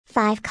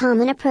5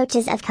 common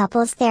approaches of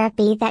couples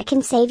therapy that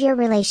can save your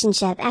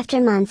relationship after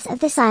months of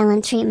the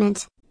silent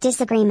treatment,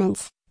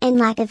 disagreements, and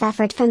lack of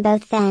effort from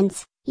both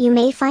ends. You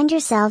may find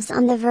yourselves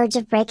on the verge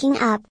of breaking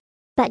up.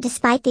 But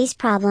despite these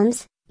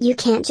problems, you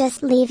can't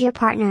just leave your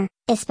partner,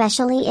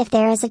 especially if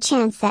there is a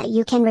chance that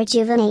you can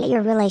rejuvenate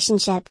your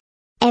relationship.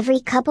 Every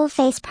couple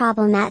face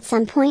problem at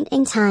some point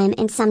in time,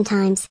 and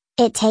sometimes,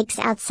 it takes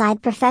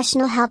outside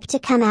professional help to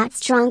come out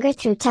stronger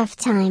through tough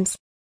times.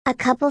 A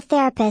couple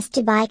therapist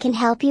Dubai can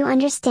help you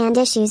understand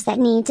issues that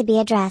need to be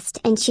addressed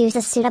and choose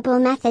a suitable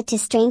method to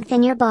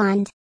strengthen your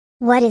bond.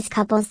 What is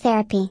couples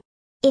therapy?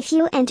 If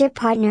you and your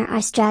partner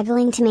are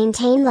struggling to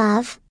maintain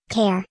love,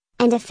 care,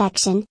 and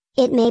affection,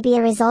 it may be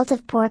a result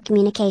of poor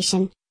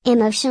communication,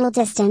 emotional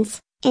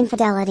distance,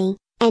 infidelity,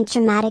 and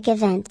traumatic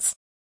events.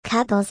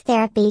 Couples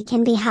therapy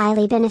can be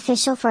highly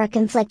beneficial for a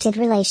conflicted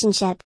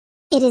relationship.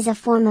 It is a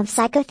form of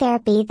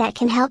psychotherapy that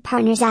can help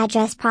partners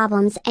address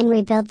problems and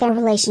rebuild their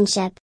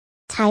relationship.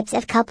 Types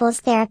of couples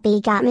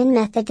therapy. Gottman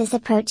method. This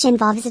approach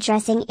involves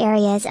addressing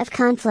areas of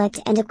conflict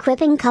and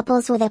equipping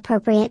couples with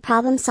appropriate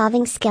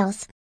problem-solving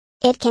skills.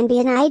 It can be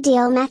an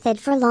ideal method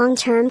for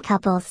long-term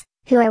couples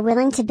who are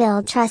willing to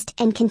build trust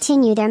and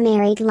continue their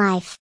married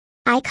life.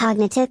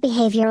 Cognitive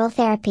behavioral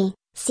therapy,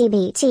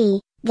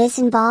 CBT. This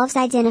involves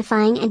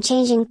identifying and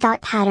changing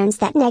thought patterns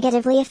that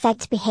negatively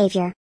affect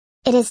behavior.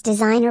 It is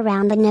designed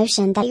around the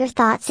notion that your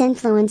thoughts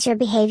influence your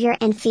behavior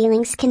and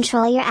feelings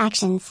control your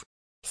actions.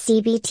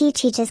 CBT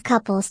teaches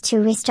couples to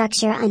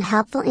restructure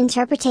unhelpful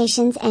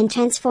interpretations and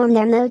transform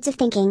their modes of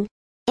thinking.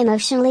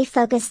 Emotionally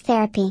focused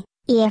therapy,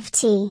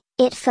 EFT.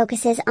 It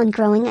focuses on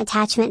growing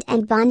attachment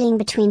and bonding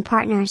between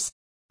partners.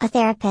 A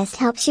therapist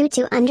helps you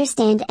to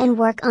understand and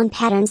work on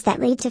patterns that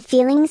lead to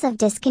feelings of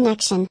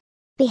disconnection.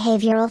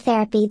 Behavioral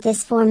therapy.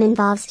 This form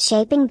involves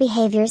shaping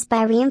behaviors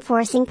by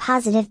reinforcing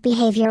positive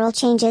behavioral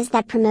changes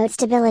that promote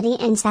stability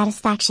and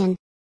satisfaction.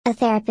 A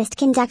therapist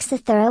conducts a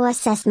thorough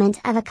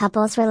assessment of a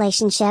couple's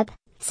relationship,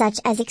 such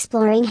as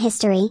exploring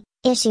history,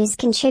 issues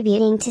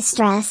contributing to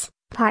stress,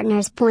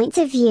 partners' points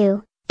of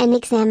view, and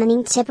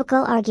examining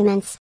typical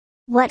arguments.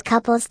 What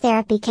couples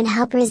therapy can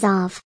help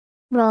resolve?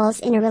 Roles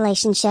in a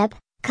relationship.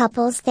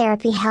 Couples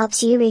therapy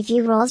helps you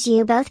review roles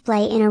you both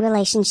play in a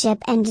relationship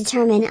and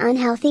determine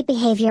unhealthy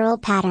behavioral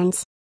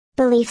patterns.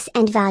 Beliefs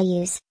and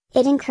values.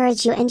 It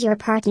encourages you and your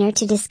partner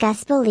to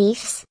discuss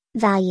beliefs,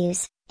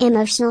 values,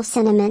 emotional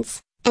sentiments,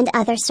 and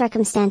other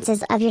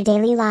circumstances of your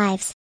daily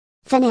lives.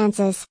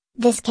 Finances.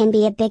 This can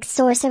be a big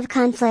source of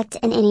conflict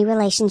in any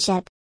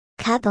relationship.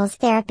 Couples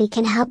therapy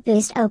can help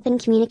boost open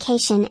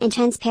communication and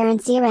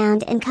transparency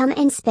around income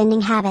and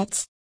spending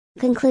habits.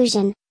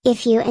 Conclusion.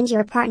 If you and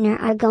your partner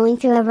are going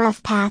through a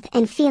rough path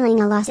and feeling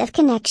a loss of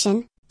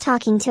connection,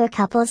 talking to a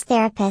couples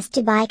therapist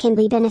Dubai can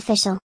be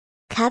beneficial.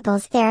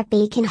 Couples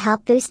therapy can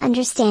help boost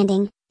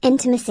understanding,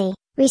 intimacy,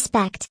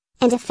 respect,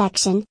 and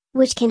affection,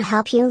 which can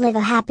help you live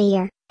a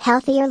happier,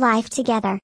 healthier life together.